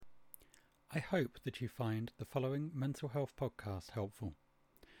I hope that you find the following mental health podcast helpful,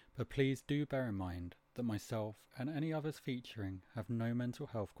 but please do bear in mind that myself and any others featuring have no mental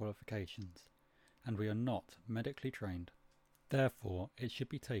health qualifications, and we are not medically trained. Therefore, it should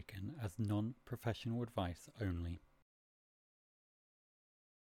be taken as non-professional advice only.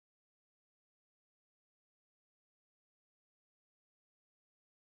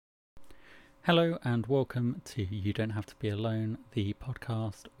 Hello and welcome to You Don't Have to Be Alone, the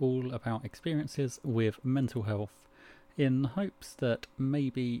podcast all about experiences with mental health in hopes that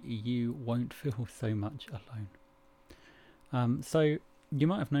maybe you won't feel so much alone. So you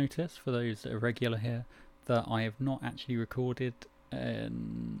might have noticed, for those that are regular here, that I have not actually recorded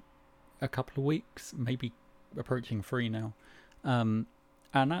in a couple of weeks, maybe approaching 3 now. And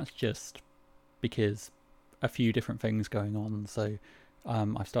that's just because a few different things going on. So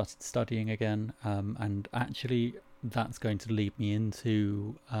I've started studying again, and actually that's going to lead me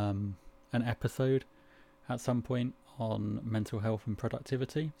into an episode at some point on mental health and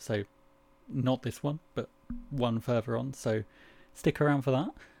productivity. So not this one, but one further on. So stick around for that.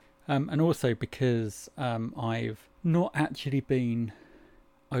 And also because I've not actually been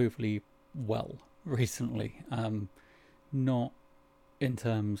overly well recently, not in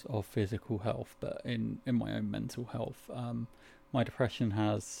terms of physical health, but in my own mental health. My depression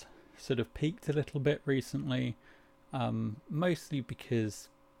has sort of peaked a little bit recently, mostly because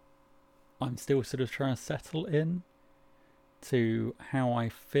I'm still sort of trying to settle in to how I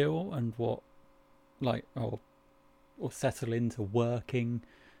feel and what, or settle into working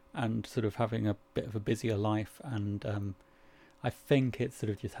and sort of having a bit of a busier life. And I think it's sort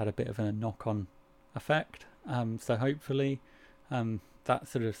of just had a bit of a knock-on effect. So hopefully that's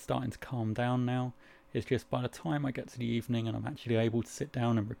sort of starting to calm down now. It's just by the time I get to the evening and I'm actually able to sit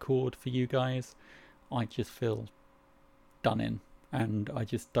down and record for you guys, I just feel done in, and I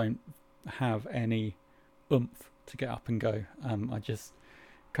just don't have any oomph to get up and go. I just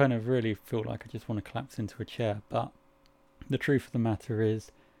kind of really feel like I just want to collapse into a chair. But the truth of the matter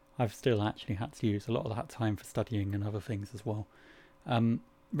is I've still actually had to use a lot of that time for studying and other things as well.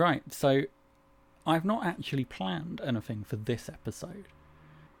 Right, so I've not actually planned anything for this episode.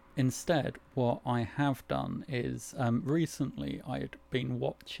 Instead, what I have done is recently I'd been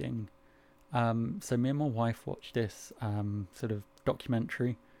watching, so me and my wife watched this sort of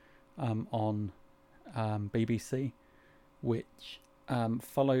documentary on BBC, which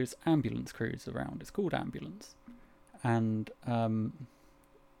follows ambulance crews around. It's called Ambulance, and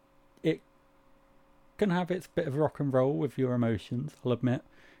it can have its bit of rock and roll with your emotions, I'll admit.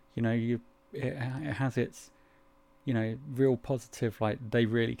 It has its real positive, like they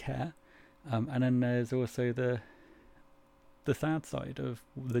really care, and then there's also the sad side of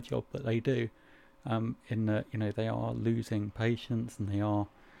the job that they do, in that they are losing patients and they are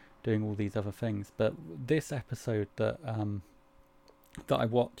doing all these other things. But this episode that I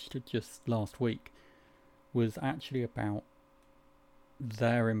watched just last week was actually about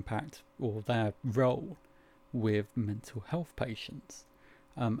their impact or their role with mental health patients.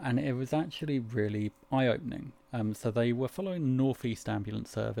 And it was actually really eye-opening. So they were following the North East Ambulance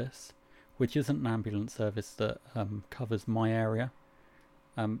Service, which isn't an ambulance service that covers my area.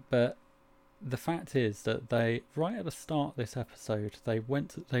 But the fact is that they, right at the start of this episode, they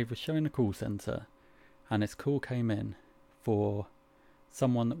were showing a call centre, and this call came in for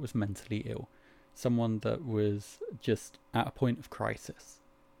someone that was mentally ill, someone that was just at a point of crisis.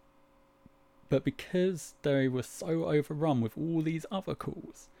 But because they were so overrun with all these other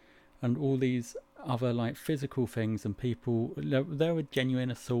calls and all these other like physical things and people, there were genuine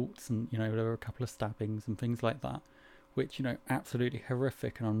assaults and there were a couple of stabbings and things like that, which absolutely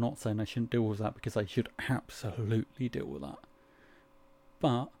horrific. And I'm not saying I shouldn't deal with that, because I should absolutely deal with that.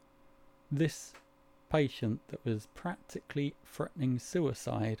 But this patient that was practically threatening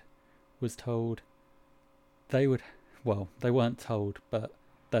suicide was told they weren't told, but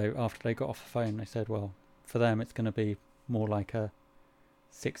after they got off the phone, they said, well, for them it's going to be more like a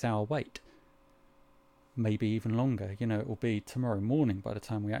 6-hour wait, maybe even longer. It will be tomorrow morning by the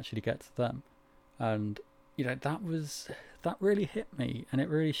time we actually get to them. And that really hit me, and it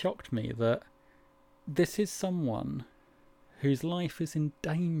really shocked me that this is someone whose life is in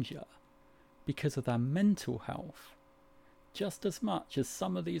danger because of their mental health, just as much as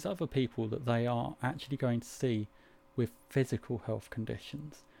some of these other people that they are actually going to see with physical health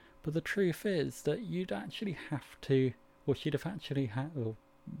conditions. But the truth is that you'd actually have to, or she'd have actually had, or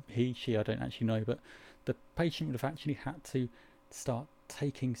she, I don't actually know, but the patient would have actually had to start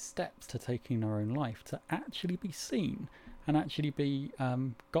taking steps to taking their own life to actually be seen and actually be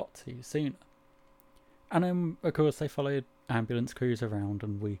got to sooner. And then, of course, they followed ambulance crews around,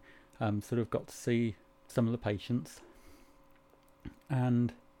 and we sort of got to see some of the patients,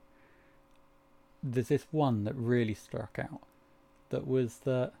 and there's this one that really struck out. That was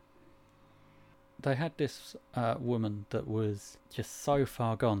that they had this woman that was just so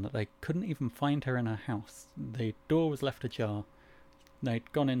far gone that they couldn't even find her in her house. The door was left ajar.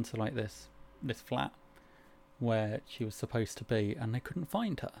 They'd gone into like this flat where she was supposed to be, and they couldn't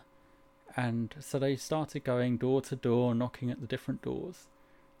find her. And so they started going door to door, knocking at the different doors,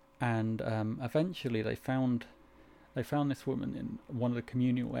 and eventually they found this woman in one of the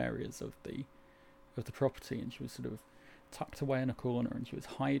communal areas of the property, and she was sort of tucked away in a corner, and she was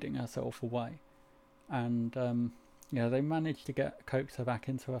hiding herself away. And they managed to coax her back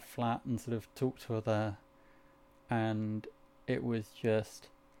into her flat and sort of talk to her there. And it was just,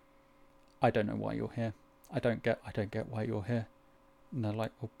 I don't know why you're here. I don't get why you're here. And they're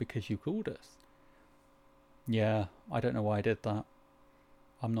like, well, because you called us. Yeah, I don't know why I did that.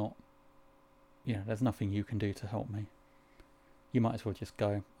 I'm not, there's nothing you can do to help me. You might as well just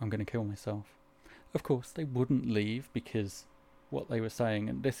go. I'm going to kill myself. Of course, they wouldn't leave because what they were saying,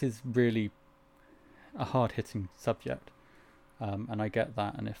 and this is really a hard-hitting subject, and I get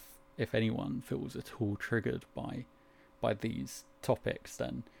that, and if anyone feels at all triggered by these topics,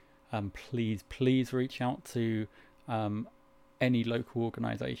 then please reach out to any local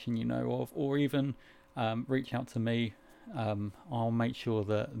organisation you know of, or even reach out to me. I'll make sure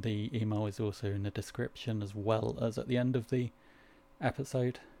that the email is also in the description as well as at the end of the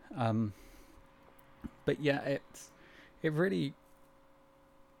episode. But yeah, it really.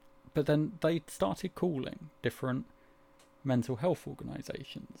 But then they started calling different mental health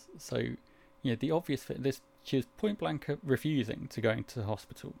organisations. So, the obvious fit. She was point blank refusing to go into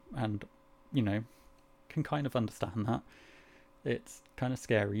hospital, and can kind of understand that. It's kind of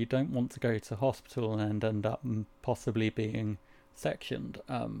scary. You don't want to go to hospital and end up possibly being sectioned.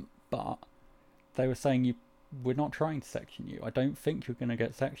 But they were saying we're not trying to section you. I don't think you're going to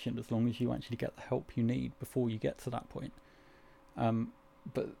get sectioned as long as you actually get the help you need before you get to that point.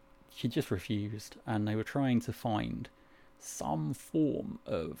 But she just refused, and they were trying to find some form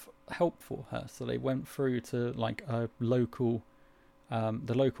of help for her. So they went through to like a local,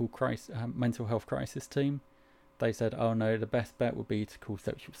 the local mental health crisis team. They said, oh no, the best bet would be to call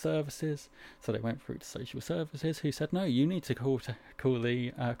social services. So they went through to social services, who said, no, you need to call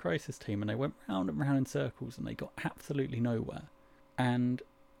the crisis team. And they went round and round in circles, and they got absolutely nowhere. And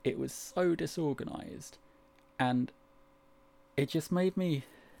it was so disorganised, and it just made me.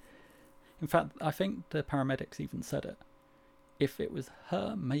 In fact, I think the paramedics even said it. If it was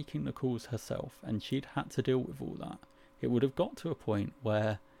her making the calls herself and she'd had to deal with all that, it would have got to a point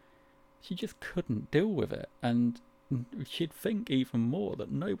where she just couldn't deal with it, and she'd think even more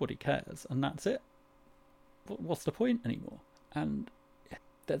that nobody cares, and that's it. What's the point anymore? And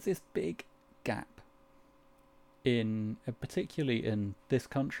there's this big gap particularly in this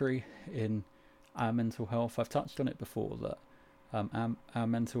country, in our mental health. I've touched on it before that our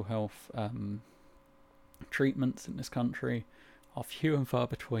mental health treatments in this country are few and far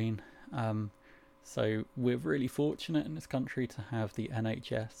between. So we're really fortunate in this country to have the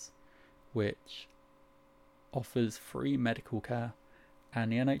NHS, which offers free medical care,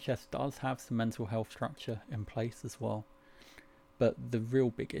 and the NHS does have some mental health structure in place as well. But the real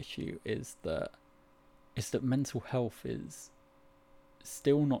big issue is that mental health is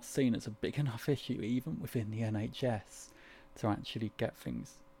still not seen as a big enough issue, even within the NHS, to actually get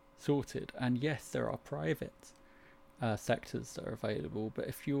things sorted. And yes, there are private sectors that are available, but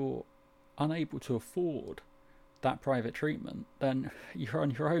if you're unable to afford that private treatment, then you're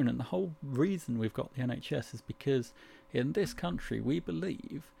on your own. And the whole reason we've got the NHS is because in this country we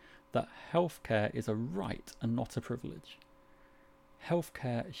believe that healthcare is a right and not a privilege.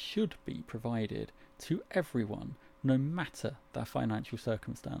 Healthcare should be provided to everyone, no matter their financial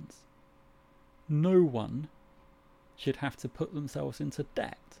circumstance. No one should have to put themselves into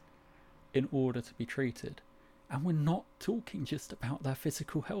debt in order to be treated. And we're not talking just about their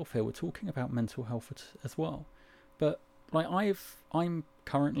physical health here, we're talking about mental health as well. But like I'm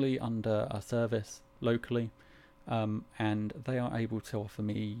currently under a service locally, and they are able to offer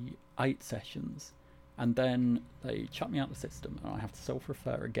me 8 sessions, and then they chuck me out the system and I have to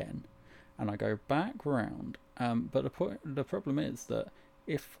self-refer again, and I go back round. But the problem is that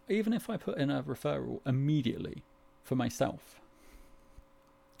even if I put in a referral immediately for myself,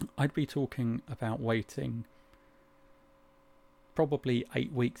 I'd be talking about waiting probably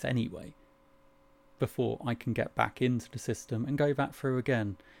 8 weeks anyway before I can get back into the system and go back through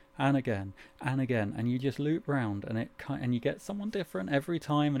again and again and again, and you just loop round, and you get someone different every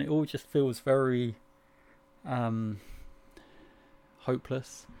time, and it all just feels very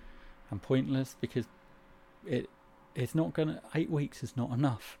hopeless. and pointless, because it's not gonna. 8 weeks is not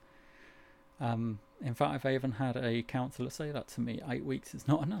enough. In fact, I've even had a counsellor say that to me. 8 weeks is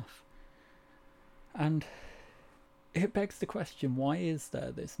not enough, and it begs the question: why is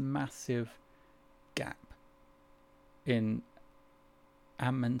there this massive gap in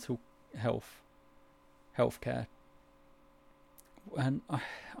our mental healthcare? And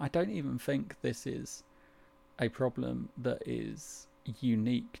I don't even think this is a problem that is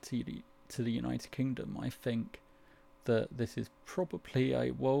unique to the United Kingdom. I think that this is probably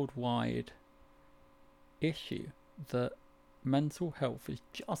a worldwide issue, that mental health is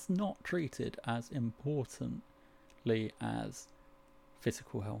just not treated as importantly as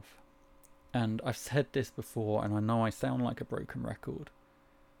physical health. And I've said this before, and I know I sound like a broken record,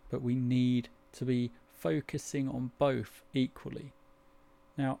 but we need to be focusing on both equally.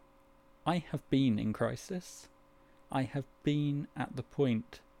 Now, I have been in crisis. I have been at the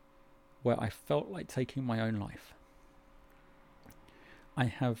point where I felt like taking my own life. I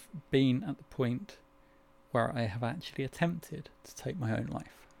have been at the point where I have actually attempted to take my own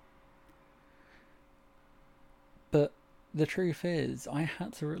life. But the truth is, I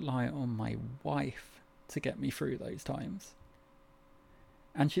had to rely on my wife to get me through those times.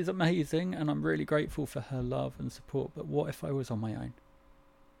 And she's amazing, and I'm really grateful for her love and support. But what if I was on my own?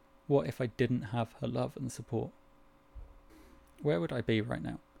 What if I didn't have her love and support? Where would I be right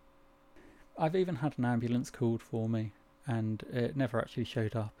now? I've even had an ambulance called for me, and it never actually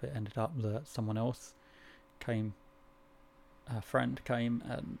showed up. It ended up that someone else came, a friend came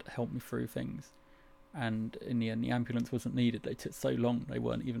and helped me through things. And in the end, the ambulance wasn't needed. They took so long, they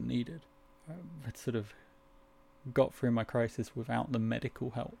weren't even needed. I'd sort of got through my crisis without the medical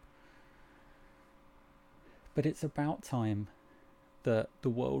help. But it's about time that the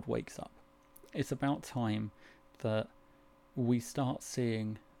world wakes up. It's about time that we start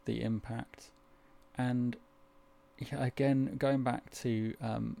seeing the impact. And again, going back to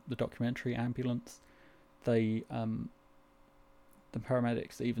the documentary Ambulance, the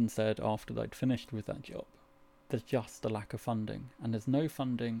paramedics even said after they'd finished with that job, there's just a lack of funding, and there's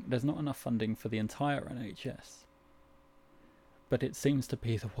not enough funding for the entire NHS. But it seems to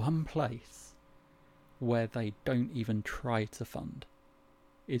be the one place where they don't even try to fund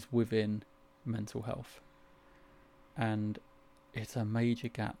is within mental health. And it's a major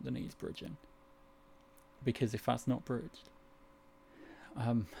gap that needs bridging. Because if that's not bridged,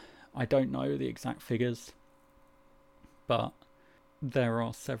 I don't know the exact figures, but there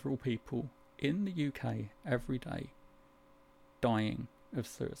are several people in the UK every day dying of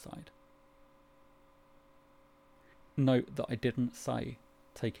suicide. Note that I didn't say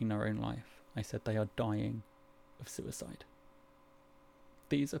taking their own life. I said they are dying of suicide.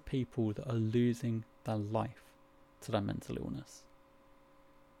 These are people that are losing their life to their mental illness.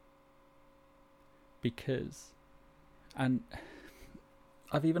 Because, and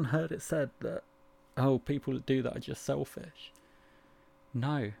I've even heard it said that, people that do that are just selfish.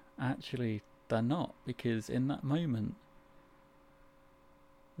 No, actually, they're not, because in that moment,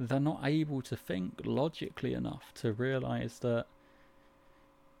 they're not able to think logically enough to realise that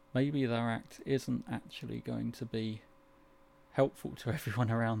maybe their act isn't actually going to be helpful to everyone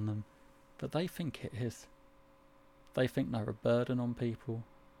around them, but they think it is. They think they're a burden on people.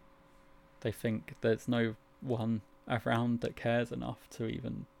 They think there's no one around that cares enough to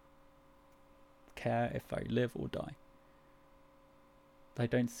even care if they live or die. They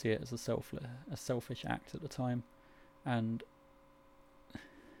don't see it as a selfish act at the time, and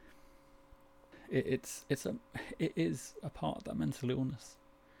it is a part of that mental illness.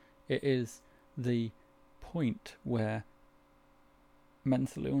 It is the point where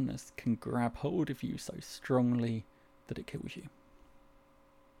mental illness can grab hold of you so strongly that it kills you.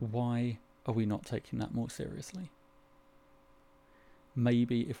 Why are we not taking that more seriously?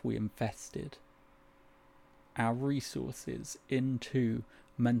 Maybe if we invested our resources into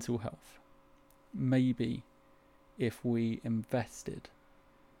mental health, maybe if we invested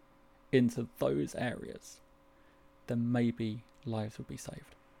into those areas, then maybe lives would be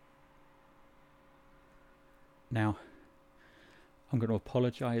saved. Now, I'm going to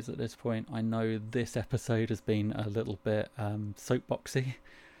apologise at this point. I know this episode has been a little bit soapboxy.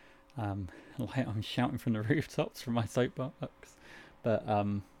 Like I'm shouting from the rooftops from my soapbox. But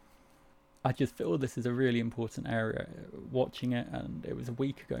I just feel this is a really important area. Watching it, and it was a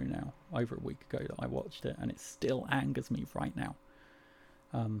week ago now, over a week ago that I watched it, and it still angers me right now.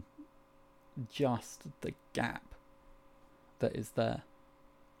 Just the gap that is there.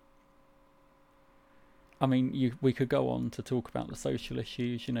 I mean, we could go on to talk about the social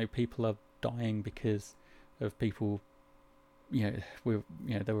issues. You know, people are dying because of people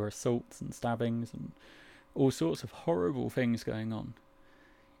there were assaults and stabbings and all sorts of horrible things going on,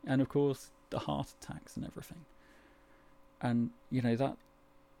 and of course the heart attacks and everything. And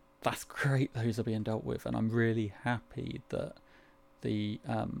that's great. Those are being dealt with, and I'm really happy that the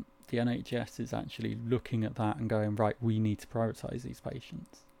NHS is actually looking at that and going, right, we need to prioritise these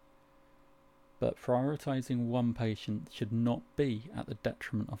patients. But prioritising one patient should not be at the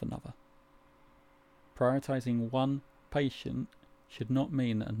detriment of another. Prioritising one patient should not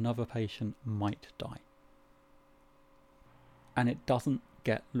mean that another patient might die. And it doesn't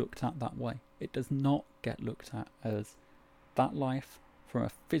get looked at that way. It does not get looked at as that life from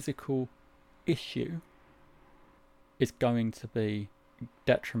a physical issue is going to be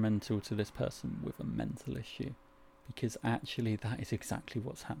detrimental to this person with a mental issue, because actually that is exactly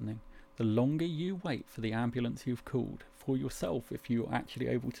what's happening. The longer you wait for the ambulance you've called, for yourself, if you're actually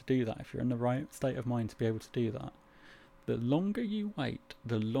able to do that, if you're in the right state of mind to be able to do that, the longer you wait,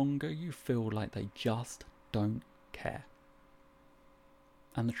 the longer you feel like they just don't care.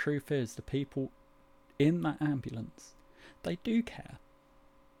 And the truth is, the people in that ambulance, they do care.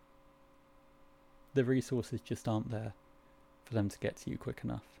 The resources just aren't there for them to get to you quick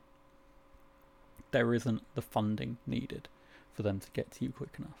enough. There isn't the funding needed for them to get to you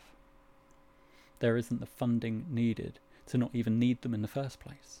quick enough. There isn't the funding needed to not even need them in the first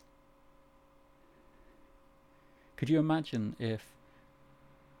place. Could you imagine if,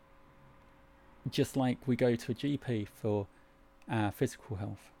 just like we go to a GP for our physical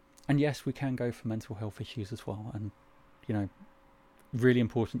health, and yes, we can go for mental health issues as well, and really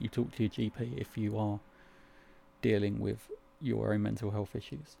important you talk to your GP if you are dealing with your own mental health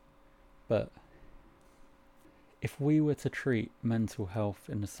issues. But if we were to treat mental health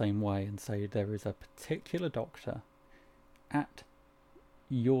in the same way and say there is a particular doctor at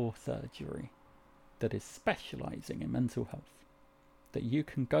your surgery that is specialising in mental health, that you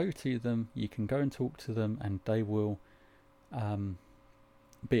can go to them, you can go and talk to them, and they will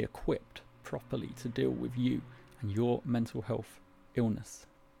be equipped properly to deal with you and your mental health illness.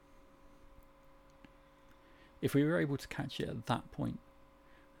 If we were able to catch it at that point,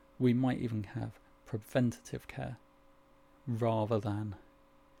 we might even have preventative care rather than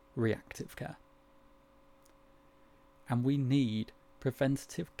reactive care. And we need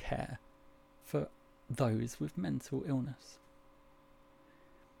preventative care for those with mental illness.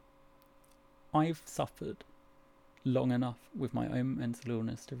 I've suffered long enough with my own mental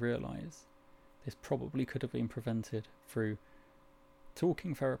illness to realise this probably could have been prevented through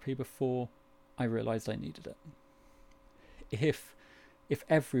talking therapy before I realised I needed it. If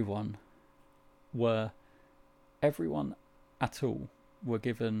everyone at all were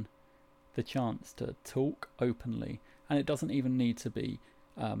given the chance to talk openly, and it doesn't even need to be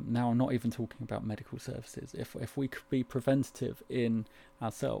now I'm not even talking about medical services. If we could be preventative in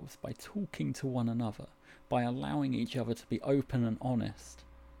ourselves by talking to one another, by allowing each other to be open and honest,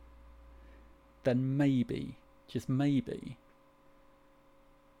 then maybe, just maybe,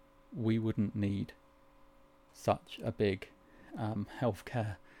 we wouldn't need such a big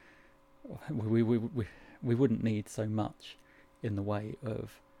healthcare. We wouldn't need so much in the way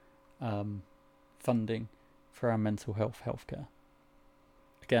of funding for our mental health healthcare.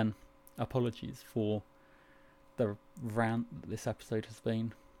 Again, apologies for the rant that this episode has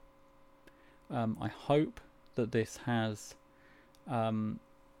been. I hope that this has,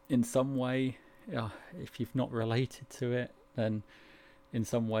 in some way, if you've not related to it, then in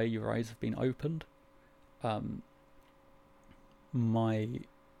some way your eyes have been opened. My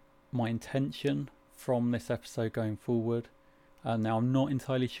intention from this episode going forward, now I'm not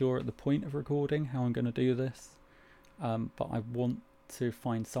entirely sure at the point of recording how I'm going to do this, but I want to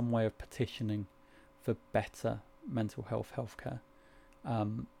find some way of petitioning for better mental health healthcare,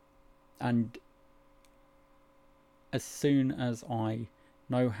 and as soon as I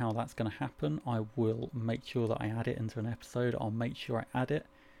know how that's going to happen, I will make sure that I add it into an episode. I'll make sure I add it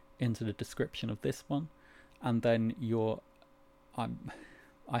into the description of this one, and then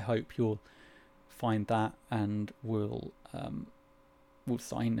I hope you'll find that and will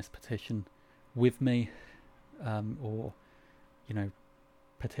sign this petition with me, or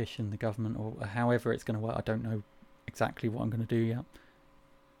petition the government, or however it's going to work. I don't know exactly what I'm going to do yet,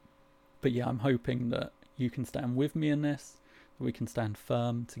 but yeah, I'm hoping that you can stand with me in this, that we can stand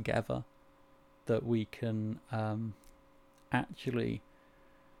firm together, that we can actually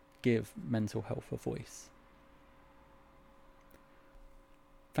give mental health a voice.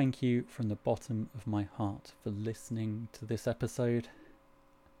 Thank you from the bottom of my heart for listening to this episode.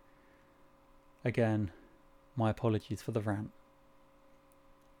 Again, my apologies for the rant.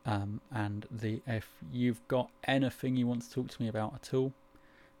 And if you've got anything you want to talk to me about at all,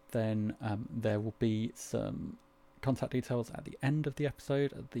 then there will be some contact details at the end of the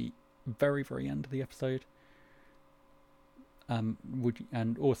episode, at the very, very end of the episode.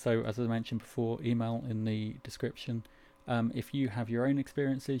 And also, as I mentioned before, email in the description. If you have your own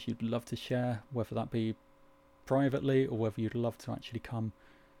experiences you'd love to share, whether that be privately or whether you'd love to actually come,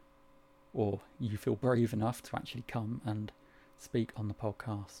 or you feel brave enough to actually come and speak on the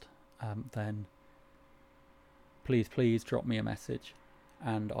podcast, then please drop me a message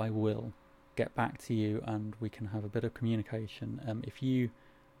and I will get back to you and we can have a bit of communication. If you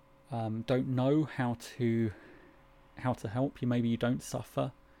don't know how to help, maybe you don't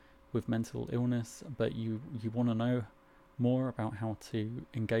suffer with mental illness but you want to know more about how to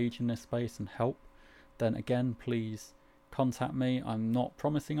engage in this space and help, then again, please contact me. I'm not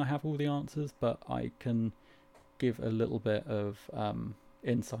promising I have all the answers, but I can give a little bit of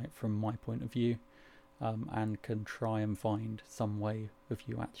insight from my point of view, and can try and find some way of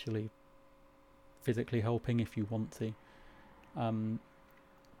you actually physically helping if you want to.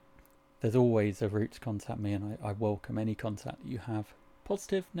 There's always a route to contact me, and I welcome any contact that you have,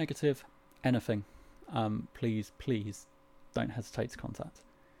 positive, negative, anything. Please don't hesitate to contact.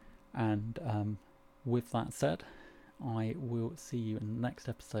 And with that said, I will see you in the next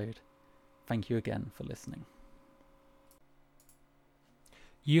episode. Thank you again for listening.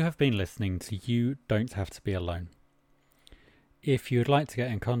 You have been listening to You Don't Have to Be Alone. If you would like to get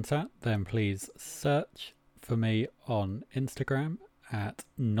in contact, then please search for me on Instagram at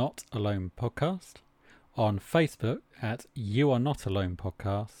Not Alone Podcast, on Facebook at You Are Not Alone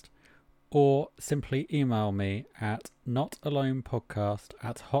Podcast, or simply email me at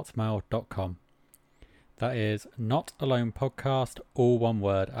notalonepodcast@hotmail.com. That is notalonepodcast, all one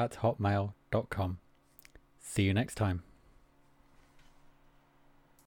word, @hotmail.com. See you next time.